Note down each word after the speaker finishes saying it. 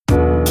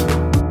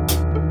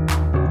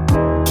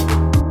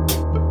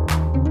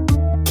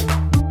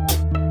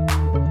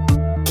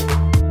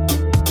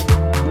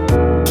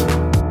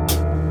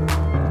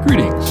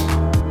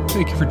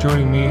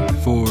joining me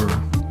for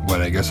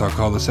what I guess I'll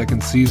call the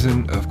second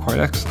season of Quite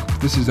Excellent.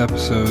 This is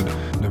episode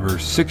number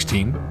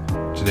 16.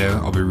 Today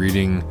I'll be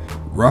reading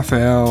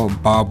Raphael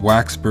Bob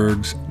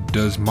Waksberg's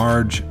Does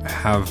Marge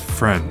Have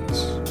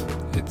Friends?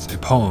 It's a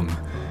poem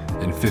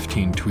in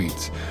 15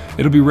 tweets.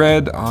 It'll be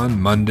read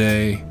on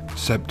Monday,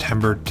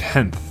 September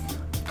 10th.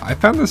 I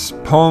found this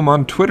poem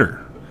on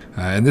Twitter,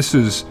 and this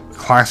is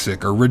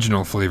classic,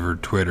 original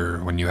flavored Twitter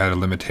when you had a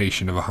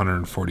limitation of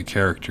 140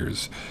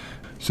 characters.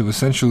 So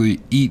essentially,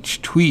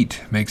 each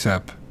tweet makes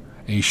up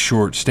a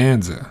short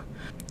stanza,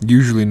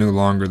 usually no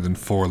longer than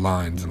 4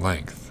 lines in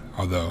length,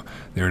 although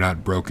they are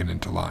not broken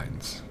into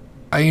lines.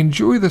 I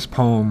enjoy this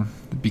poem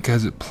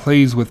because it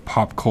plays with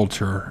pop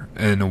culture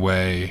in a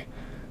way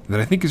that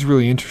I think is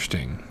really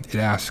interesting. It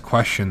asks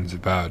questions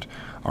about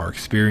our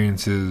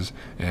experiences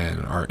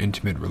and our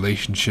intimate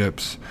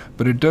relationships,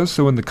 but it does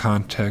so in the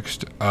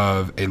context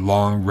of a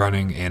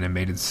long-running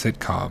animated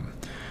sitcom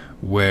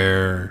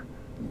where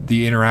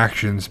the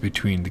interactions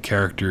between the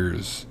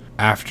characters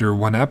after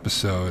one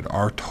episode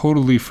are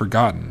totally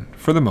forgotten,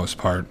 for the most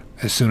part,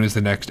 as soon as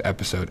the next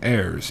episode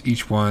airs.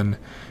 Each one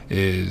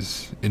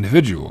is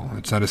individual.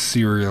 It's not a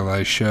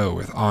serialized show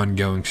with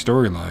ongoing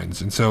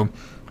storylines. And so,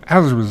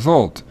 as a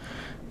result,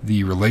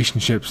 the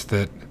relationships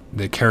that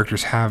the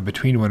characters have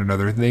between one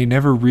another, they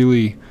never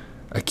really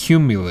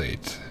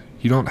accumulate.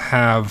 You don't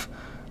have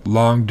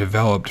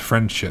long-developed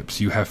friendships.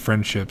 You have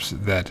friendships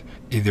that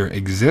either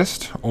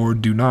exist or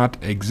do not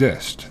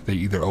exist. They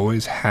either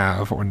always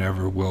have or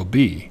never will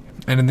be.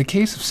 And in the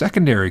case of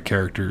secondary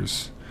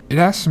characters, it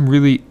asks some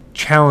really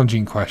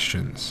challenging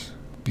questions.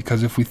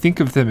 Because if we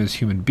think of them as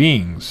human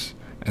beings,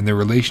 and their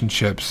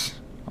relationships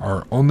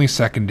are only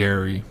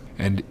secondary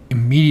and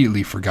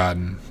immediately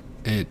forgotten,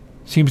 it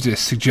seems to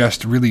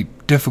suggest really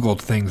difficult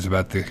things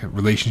about the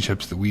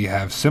relationships that we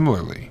have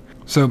similarly.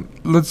 So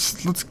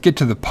let's get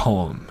to the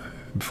poem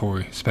before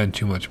we spend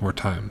too much more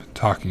time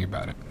talking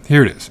about it.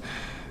 Here it is.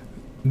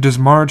 Does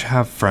Marge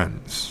Have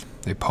Friends?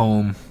 A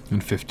poem in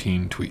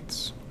 15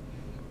 tweets.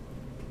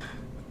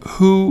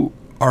 Who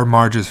are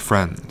Marge's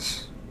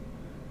friends?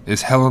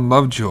 Is Helen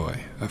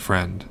Lovejoy a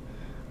friend?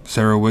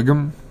 Sarah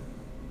Wiggum?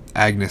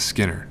 Agnes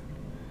Skinner?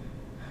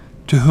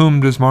 To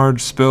whom does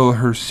Marge spill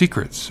her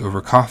secrets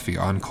over coffee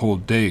on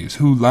cold days?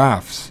 Who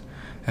laughs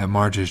at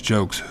Marge's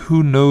jokes?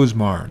 Who knows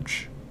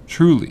Marge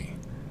truly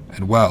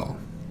and well?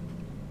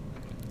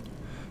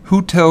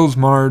 Who tells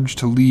Marge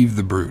to leave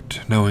the brute,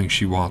 knowing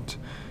she won't?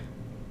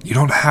 You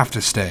don't have to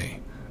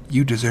stay.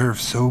 You deserve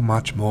so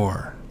much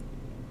more.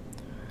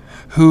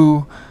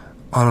 Who,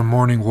 on a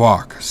morning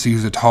walk,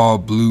 sees a tall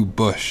blue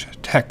bush,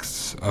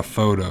 texts a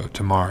photo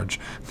to Marge.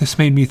 This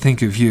made me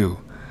think of you.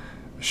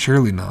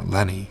 Surely not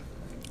Lenny,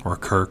 or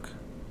Kirk,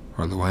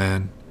 or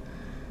Luann.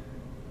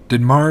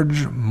 Did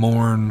Marge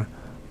mourn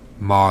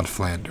Maud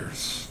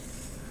Flanders?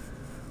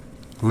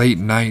 Late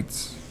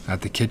nights,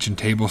 at the kitchen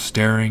table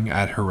staring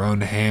at her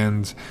own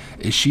hands,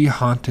 is she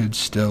haunted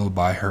still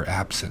by her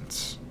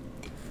absence?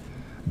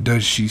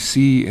 Does she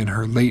see in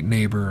her late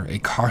neighbor a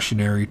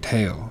cautionary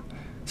tale,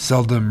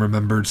 seldom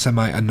remembered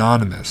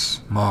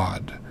semi-anonymous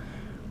Maud?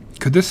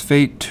 Could this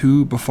fate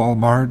too befall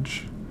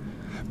Marge?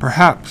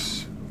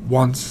 Perhaps,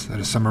 once at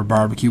a summer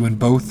barbecue when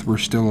both were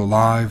still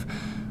alive,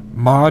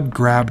 Maud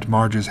grabbed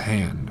Marge's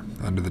hand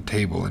under the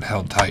table and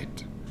held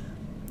tight.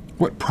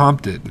 What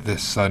prompted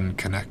this sudden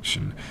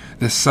connection,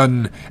 this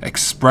sudden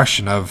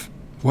expression of,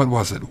 what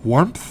was it,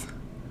 warmth?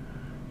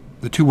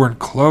 The two weren't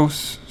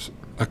close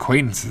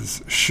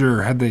acquaintances,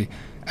 sure, had they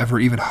ever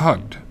even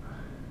hugged?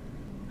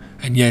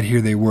 And yet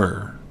here they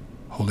were,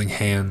 holding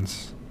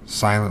hands,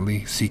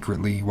 silently,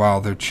 secretly,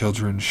 while their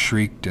children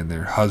shrieked and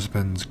their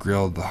husbands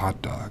grilled the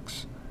hot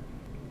dogs.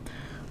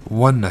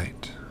 One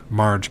night,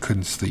 Marge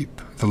couldn't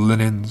sleep. The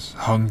linens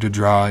hung to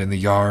dry in the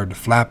yard,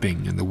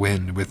 flapping in the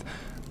wind with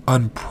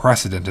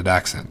unprecedented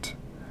accent.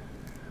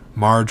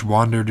 Marge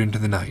wandered into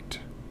the night,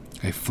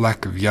 a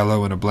fleck of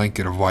yellow in a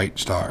blanket of white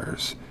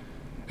stars,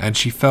 and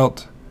she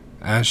felt,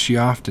 as she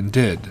often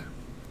did,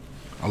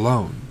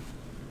 alone.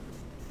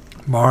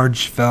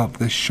 Marge felt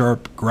the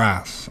sharp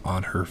grass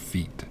on her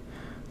feet,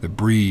 the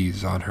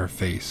breeze on her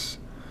face.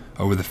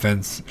 Over the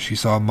fence she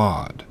saw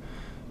Maud,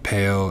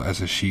 pale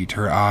as a sheet,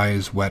 her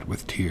eyes wet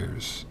with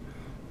tears.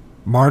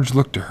 Marge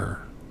looked to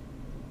her.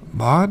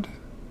 Maud?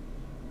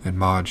 And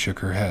Maud shook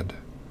her head.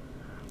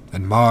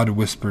 And Maud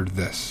whispered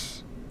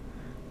this.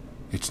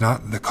 It's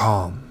not the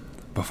calm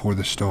before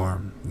the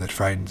storm that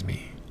frightens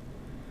me.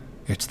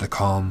 It's the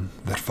calm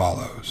that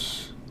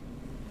follows.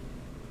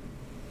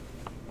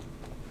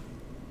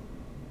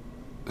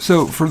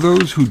 So, for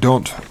those who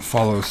don't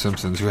follow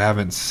Simpsons, who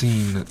haven't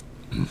seen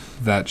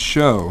that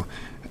show,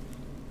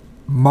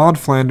 Maud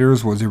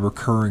Flanders was a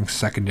recurring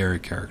secondary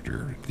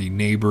character, the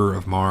neighbor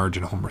of Marge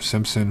and Homer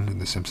Simpson in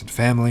the Simpson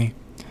family.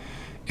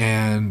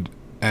 And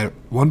at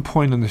one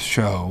point in the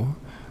show,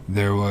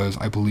 there was,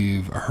 I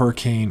believe, a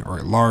hurricane or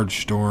a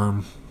large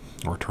storm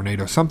or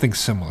tornado, something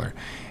similar,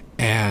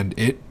 and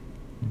it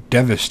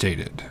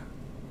devastated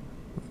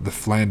the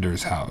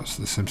Flanders house,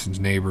 the Simpsons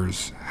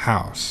neighbor's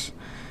house,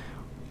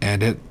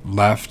 and it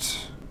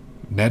left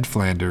Ned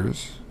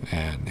Flanders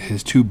and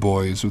his 2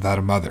 boys without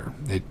a mother.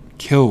 It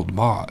killed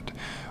Maud,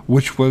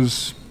 which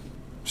was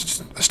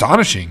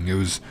astonishing. It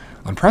was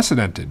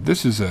unprecedented.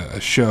 This is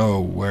a show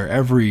where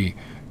every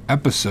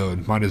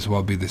episode might as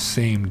well be the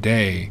same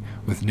day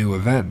with new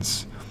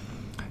events.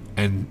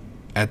 And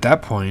at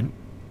that point,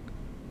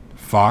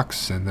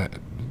 Fox and the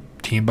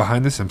team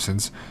behind The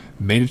Simpsons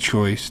made a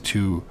choice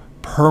to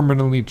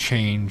permanently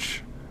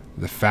change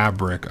the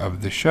fabric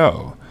of the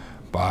show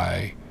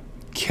by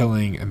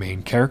killing a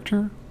main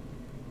character,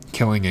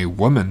 killing a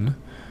woman,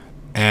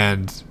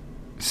 and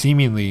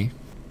seemingly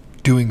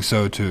doing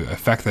so to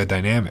affect the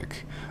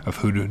dynamic of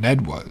who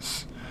Ned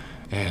was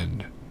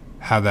and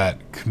how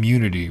that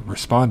community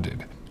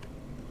responded.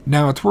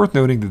 Now, it's worth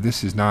noting that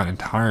this is not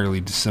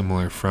entirely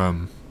dissimilar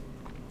from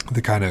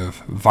the kind of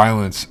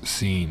violence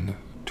seen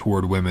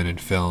toward women in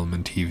film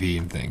and TV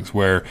and things,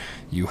 where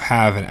you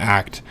have an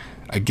act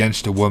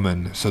against a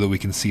woman so that we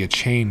can see a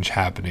change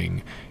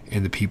happening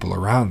in the people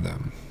around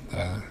them.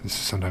 This is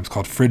sometimes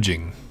called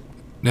fridging.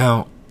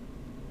 Now,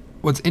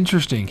 what's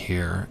interesting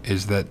here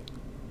is that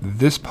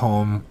this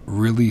poem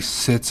really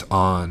sits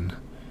on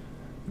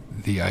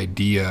the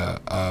idea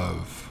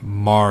of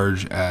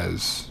Marge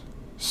as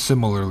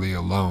similarly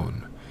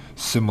alone,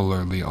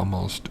 similarly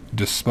almost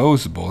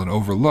disposable and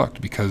overlooked,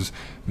 because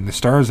the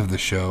stars of the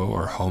show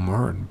are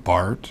Homer and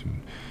Bart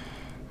and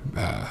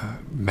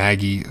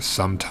Maggie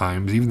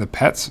sometimes. Even the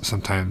pets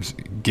sometimes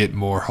get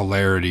more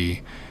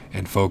hilarity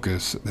and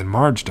focus than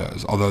Marge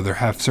does, although there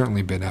have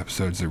certainly been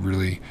episodes that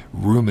really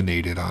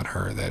ruminated on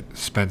her, that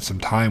spent some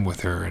time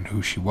with her and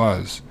who she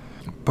was.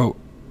 But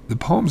the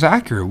poem's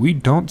accurate. We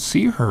don't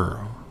see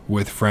her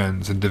with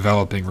friends and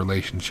developing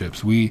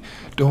relationships. We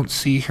don't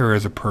see her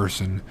as a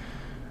person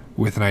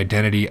with an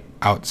identity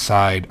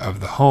outside of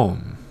the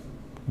home.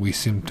 We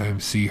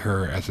sometimes see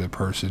her as a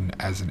person,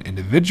 as an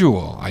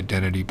individual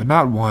identity, but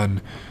not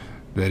one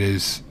that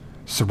is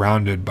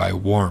surrounded by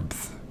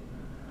warmth.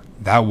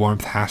 That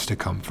warmth has to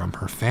come from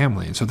her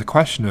family. And so the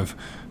question of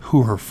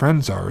who her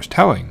friends are is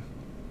telling,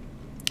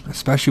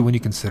 especially when you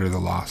consider the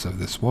loss of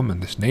this woman,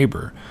 this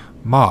neighbor,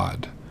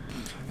 Maud.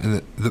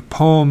 And the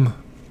poem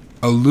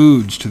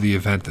alludes to the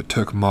event that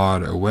took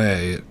Maud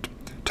away. It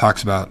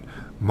talks about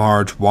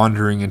Marge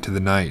wandering into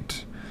the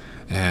night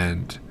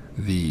and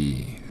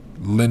the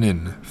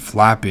linen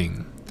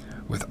flapping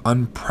with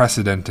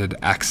unprecedented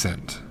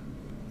accent,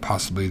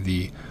 possibly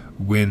the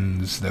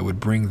winds that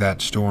would bring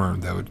that storm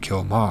that would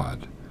kill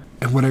Maud.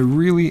 And what I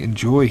really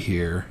enjoy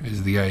here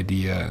is the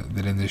idea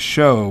that in this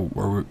show,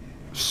 where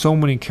so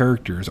many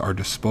characters are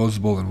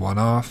disposable and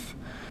one-off,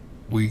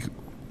 we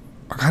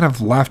are kind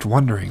of left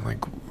wondering,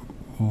 like,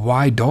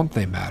 why don't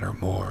they matter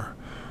more?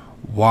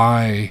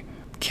 Why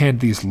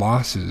can't these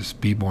losses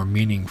be more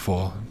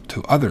meaningful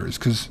to others?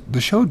 Because the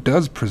show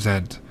does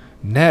present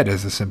Ned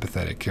as a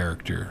sympathetic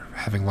character,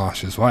 having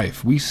lost his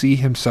wife. We see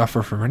him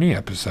suffer for many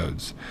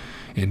episodes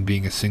in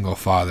being a single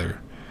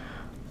father,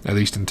 at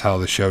least until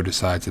the show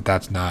decides that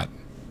that's not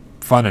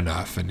fun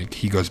enough, and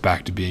he goes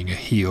back to being a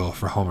heel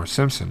for Homer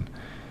Simpson.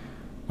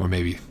 Or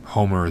maybe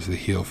Homer is the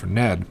heel for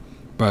Ned.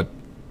 But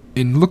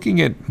in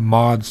looking at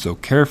Maud so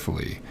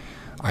carefully,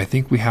 I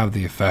think we have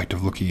the effect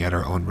of looking at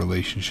our own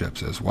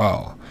relationships as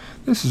well.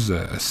 This is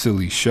a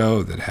silly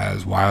show that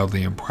has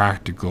wildly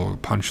impractical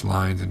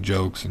punchlines and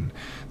jokes, and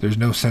there's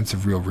no sense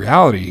of real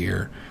reality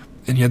here.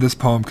 And yet this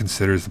poem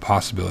considers the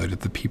possibility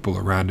that the people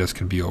around us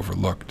can be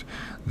overlooked,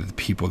 that the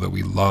people that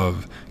we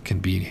love can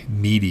be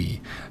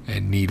needy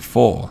and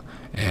needful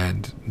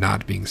and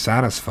not being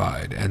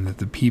satisfied, and that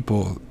the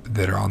people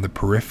that are on the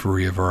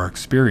periphery of our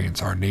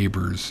experience, our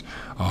neighbors,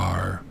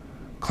 our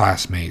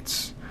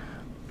classmates,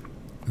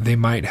 they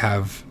might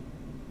have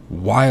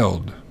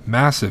wild,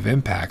 massive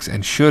impacts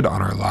and should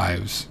on our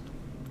lives.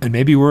 And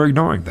maybe we're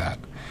ignoring that.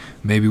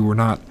 Maybe we're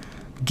not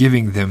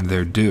giving them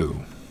their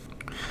due.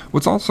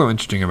 What's also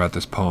interesting about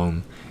this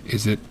poem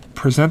is it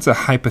presents a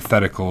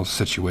hypothetical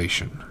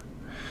situation.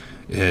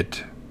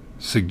 It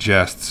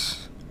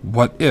suggests,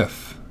 what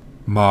if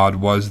Maud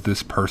was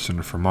this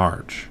person for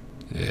Marge?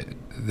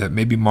 That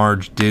maybe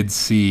Marge did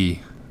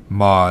see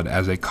Maud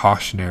as a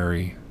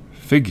cautionary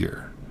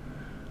figure,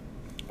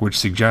 which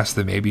suggests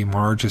that maybe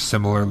Marge is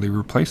similarly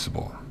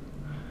replaceable.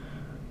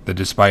 That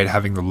despite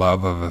having the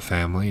love of a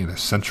family and a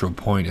central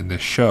point in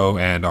this show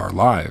and our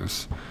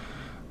lives,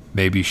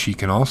 maybe she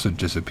can also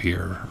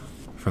disappear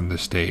from the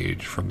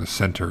stage, from the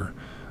center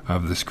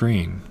of the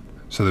screen,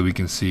 so that we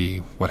can see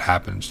what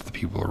happens to the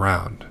people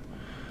around.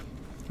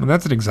 And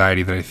that's an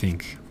anxiety that I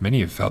think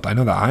many have felt. I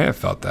know that I have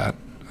felt that.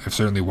 I've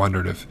certainly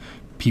wondered if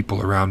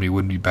people around me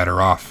wouldn't be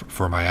better off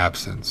for my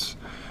absence,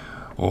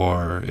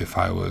 or if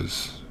I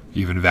was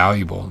even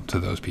valuable to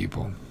those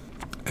people.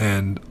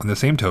 And on the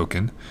same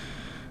token,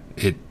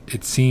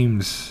 it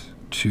seems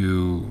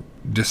to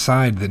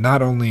decide that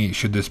not only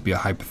should this be a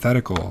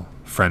hypothetical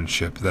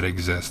friendship that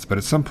exists, but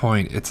at some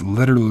point it's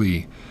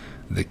literally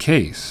the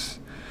case.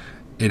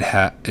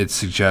 It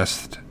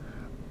suggests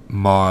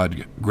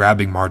Maud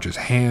grabbing Marge's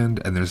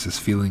hand, and there's this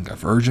feeling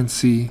of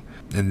urgency,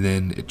 and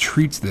then it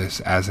treats this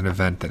as an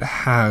event that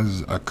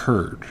has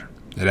occurred.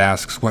 It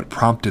asks what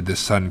prompted this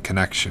sudden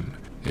connection.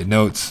 It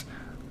notes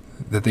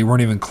that they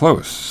weren't even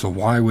close, so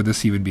why would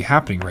this even be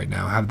happening right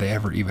now? Have they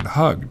ever even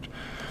hugged?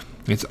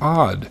 It's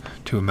odd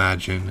to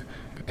imagine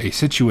a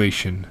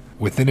situation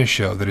within a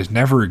show that has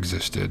never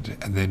existed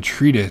and then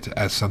treat it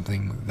as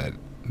something that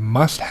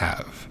must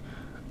have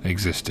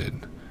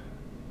existed.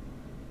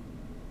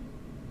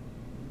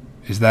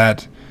 Is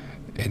that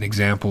an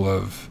example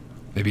of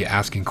maybe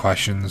asking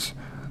questions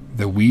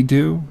that we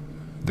do?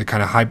 The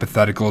kind of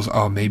hypotheticals,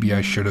 oh, maybe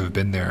I should have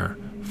been there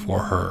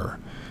for her.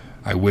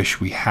 I wish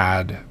we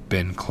had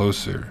been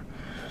closer.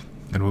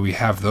 And when we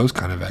have those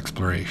kind of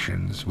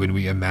explorations, when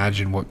we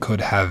imagine what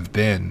could have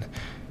been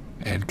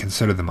and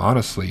consider them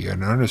honestly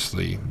and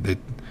earnestly, it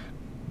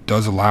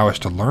does allow us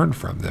to learn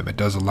from them. It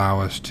does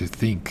allow us to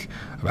think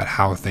about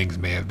how things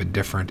may have been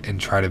different and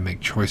try to make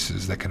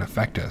choices that can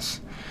affect us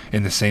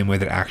in the same way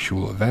that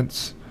actual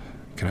events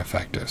can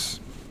affect us.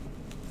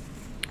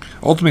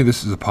 Ultimately,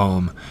 this is a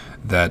poem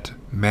that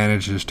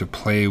manages to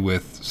play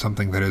with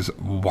something that is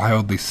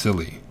wildly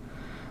silly.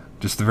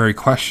 Just the very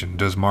question,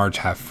 does Marge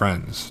have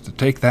friends? To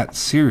take that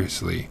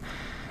seriously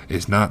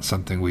is not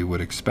something we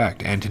would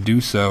expect, and to do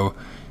so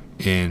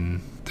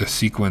in the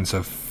sequence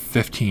of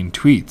 15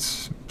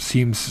 tweets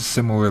seems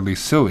similarly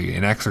silly,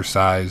 an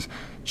exercise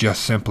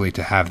just simply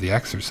to have the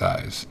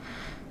exercise.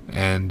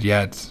 And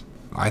yet,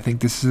 I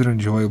think this is an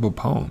enjoyable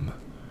poem.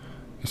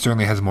 It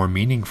certainly has more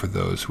meaning for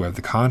those who have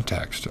the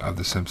context of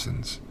The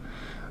Simpsons,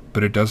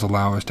 but it does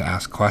allow us to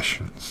ask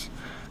questions.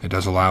 It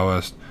does allow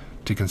us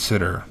to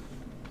consider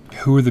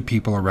who are the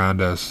people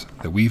around us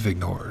that we've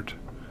ignored,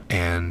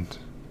 and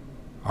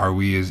are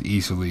we as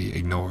easily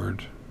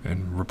ignored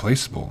and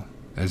replaceable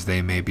as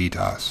they may be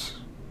to us?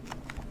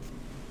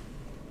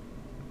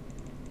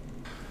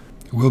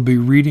 We'll be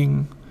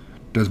reading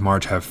Does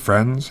Marge Have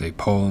Friends?, a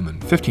poem in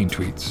 15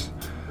 tweets,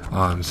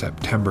 on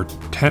September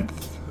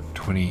 10th,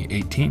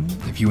 2018.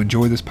 If you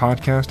enjoy this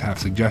podcast, have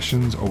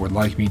suggestions, or would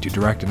like me to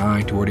direct an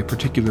eye toward a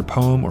particular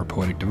poem or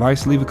poetic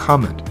device, leave a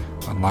comment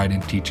on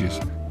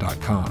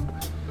leidenteaches.com.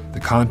 The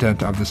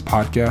content of this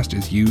podcast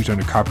is used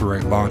under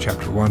Copyright Law,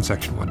 Chapter 1,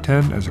 Section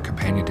 110, as a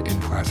companion to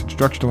in-class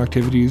instructional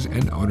activities,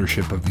 and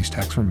ownership of these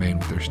texts remain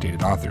with their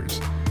stated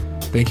authors.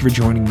 Thank you for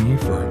joining me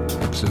for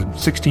episode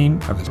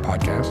 16 of this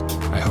podcast.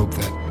 I hope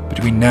that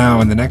between now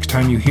and the next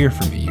time you hear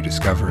from me, you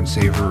discover and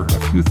savor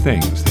a few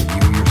things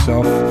that you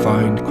yourself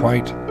find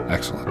quite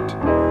excellent.